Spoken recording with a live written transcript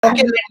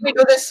Okay, let me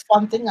do this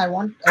fun thing. I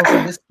want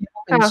okay, this came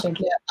up Huh.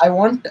 instantly. I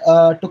want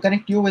to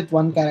connect you with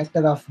one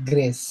character of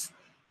Grace.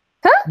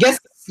 Huh? Guess,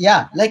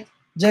 yeah, like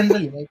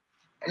generally, like,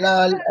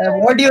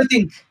 what do you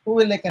think? Who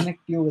will I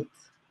connect you with?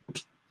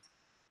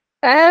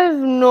 I have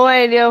no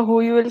idea who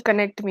you will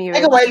connect me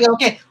Like a with while,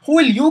 okay, who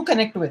will you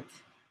connect with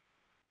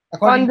on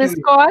according to this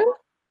you? call.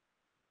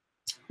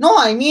 No,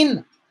 I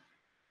mean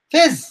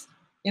Fizz.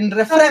 In Uh,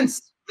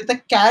 reference with a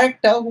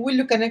character, who will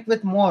you connect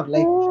with more?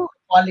 Like who?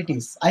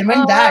 qualities. I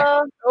meant that.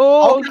 How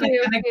can I Okay,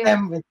 connect okay.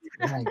 them with?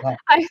 Oh my god.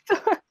 I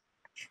thought.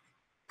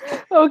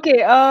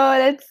 Okay.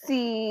 Let's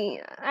see.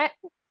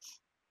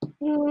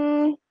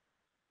 Mm,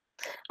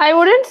 I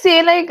wouldn't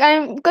say like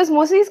I'm because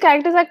most of these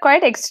characters are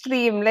quite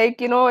extreme.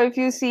 Like, if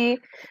you see,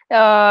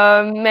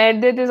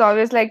 Meredith is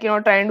always like,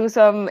 trying to do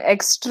some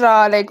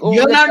extra, like over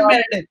You're the not top.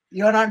 Meredith.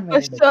 You're not For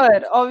Meredith. sure,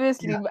 Yeah.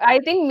 obviously. But I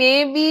think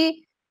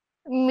maybe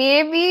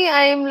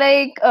I'm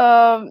like,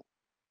 I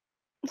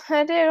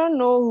don't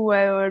know who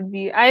I would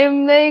be.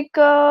 I'm like,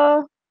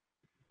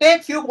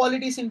 Take few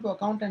qualities into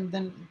account and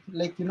then,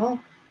 like, uh,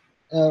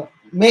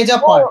 major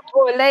oh, part.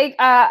 oh, like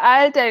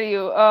I'll tell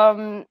you,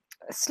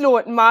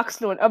 Mark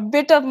Sloan, a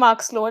bit of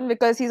Mark Sloan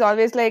because he's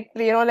always like,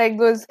 like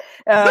those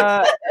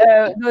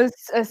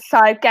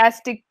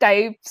sarcastic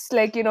types,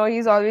 like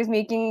he's always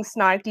making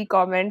snarky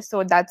comments.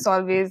 So that's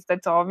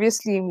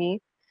obviously me.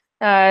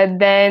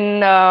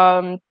 Then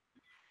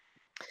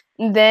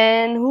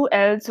who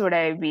else would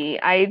I be?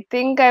 I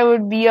think I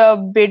would be a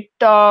bit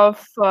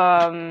of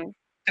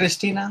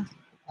Christina,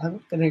 I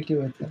will connect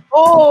you with her.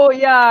 oh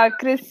yeah,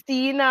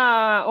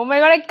 Christina. Oh my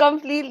god, I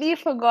completely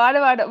forgot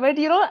about it. But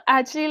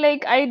actually,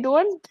 like I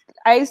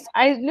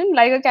didn't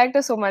like her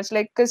character so much,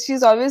 like because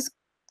she's always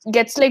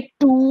gets like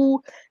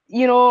too,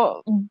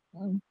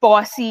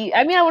 bossy.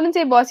 I mean, I wouldn't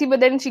say bossy, but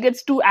then she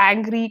gets too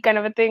angry, kind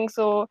of a thing.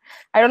 So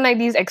I don't like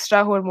these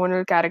extra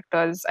hormonal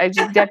characters.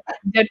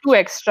 They're too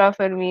extra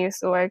for me,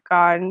 so I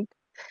can't.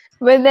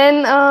 But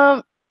then,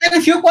 Then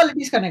a few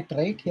qualities connect,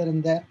 right? Here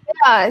and there.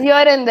 yeah, here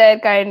and there,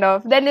 kind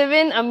of. Then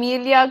even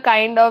Amelia,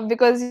 kind of,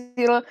 because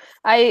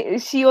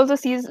she also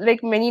sees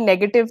like many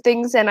negative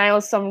things, and I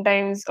also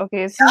sometimes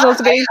okay. This is Yeah,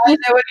 also I, getting I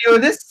never knew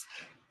this.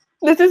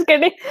 this is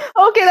getting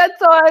okay.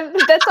 That's all.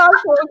 That's all,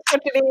 folks, for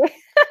today.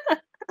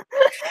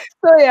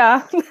 So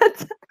yeah,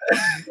 that's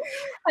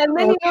and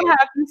then Okay.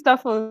 happy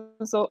stuff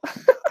also.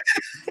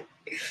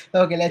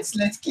 Okay,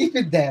 let's keep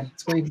it there.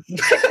 It's going.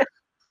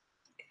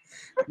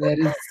 There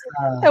is.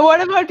 And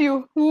what about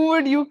you? Who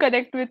would you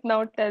connect with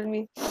now? Tell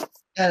me.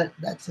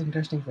 That's an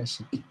interesting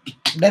question.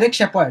 Derek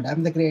Shepard.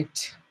 I'm the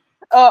great.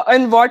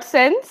 In what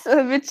sense?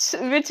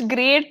 Which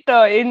great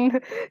in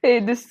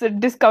this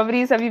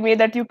discoveries have you made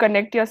that you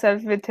connect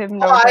yourself with him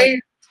Oh, now?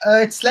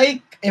 Tell. it's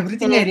like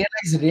everything I Hmm.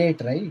 realize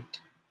great, right?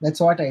 That's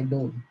what I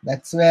do.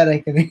 That's where I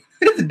connect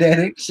with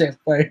Derek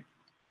Shepard.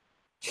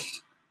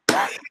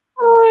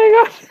 Oh my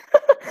god.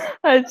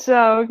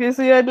 Acha, okay,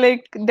 so you're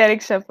like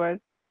Derek Shepherd.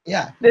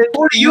 Yeah. There's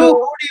no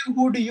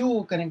Who do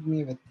you connect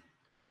me with?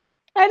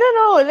 I don't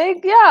know,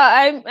 like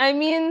yeah, I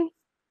mean,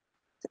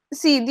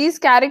 see, these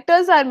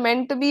characters are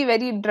meant to be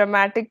very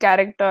dramatic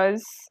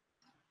characters.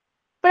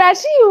 But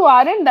actually, you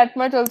aren't that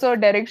much also a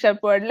Derek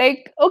Shepherd.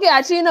 Like, okay,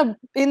 actually,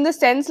 in the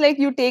sense, like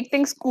you take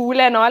things cool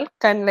and all,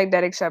 kind of like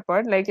Derek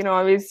Shepherd, like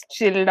always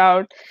chilled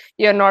out.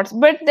 You're not,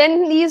 but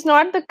then he's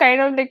not the kind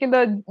of like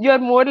you're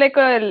more like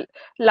a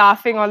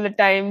laughing all the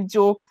time,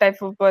 joke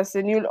type of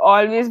person. You'll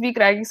always be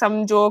cracking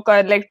some joke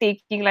or like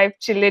taking life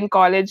chill in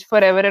college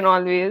forever and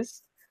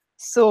always.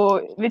 So,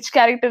 which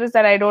character is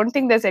that? I don't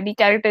think there's any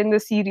character in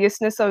the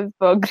seriousness of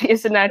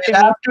Grey's We Anatomy.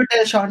 have to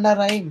tell Shonda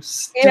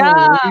Rhimes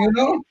Yeah,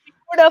 to,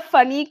 put a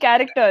funny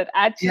character,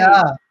 actually.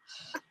 yeah,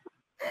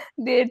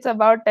 It's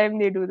about time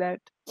they do that.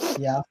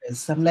 yeah.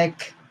 Yes. I'm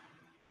like,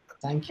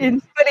 thank you.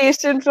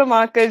 Inspiration from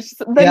Akash.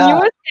 The Yeah,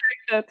 newest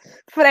character.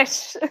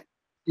 Fresh.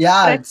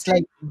 yeah. Fresh. It's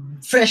like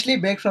freshly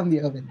baked from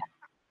the oven.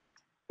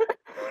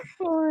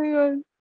 Oh my god.